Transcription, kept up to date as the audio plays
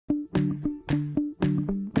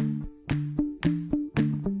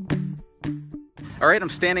Alright, I'm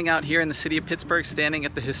standing out here in the city of Pittsburgh, standing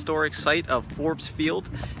at the historic site of Forbes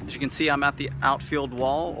Field. As you can see, I'm at the outfield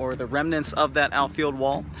wall, or the remnants of that outfield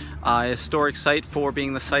wall. A historic site for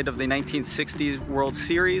being the site of the 1960 World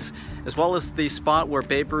Series, as well as the spot where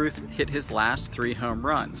Babe Ruth hit his last 3 home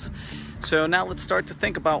runs. So now let's start to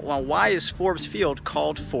think about, well, why is Forbes Field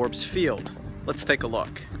called Forbes Field? Let's take a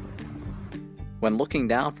look. When looking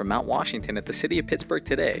down from Mount Washington at the city of Pittsburgh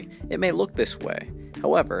today, it may look this way.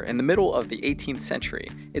 However, in the middle of the 18th century,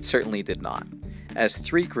 it certainly did not, as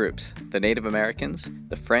 3 groups, the Native Americans,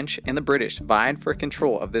 the French, and the British, vied for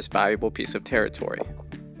control of this valuable piece of territory.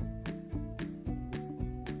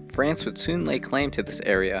 France would soon lay claim to this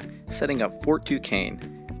area, setting up Fort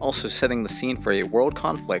Duquesne, also setting the scene for a world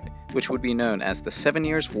conflict which would be known as the 7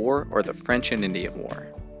 Years' War or the French and Indian War.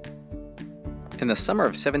 In the summer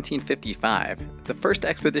of 1755, the first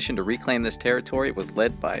expedition to reclaim this territory was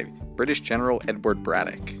led by British General Edward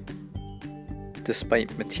Braddock.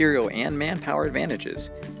 Despite material and manpower advantages,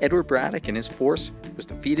 Edward Braddock and his force was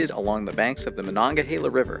defeated along the banks of the Monongahela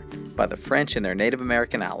River by the French and their Native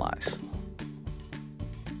American allies.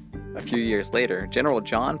 A few years later, General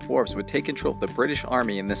John Forbes would take control of the British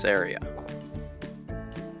Army in this area.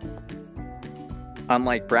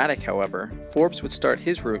 Unlike Braddock, however, Forbes would start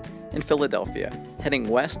his route in Philadelphia, heading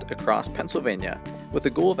west across Pennsylvania with the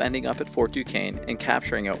goal of ending up at Fort Duquesne and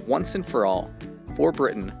capturing it once and for all for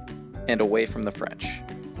Britain and away from the French.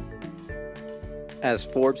 As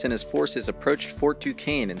Forbes and his forces approached Fort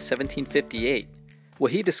Duquesne in 1758,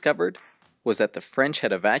 what he discovered was that the French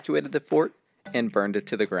had evacuated the fort and burned it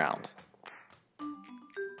to the ground.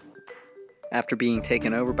 After being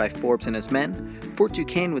taken over by Forbes and his men, Fort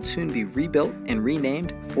Duquesne would soon be rebuilt and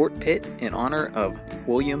renamed Fort Pitt in honor of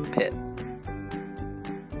William Pitt.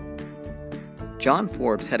 John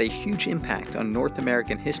Forbes had a huge impact on North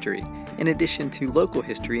American history in addition to local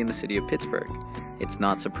history in the city of Pittsburgh. It's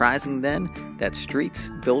not surprising then that streets,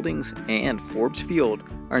 buildings, and Forbes Field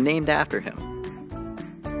are named after him.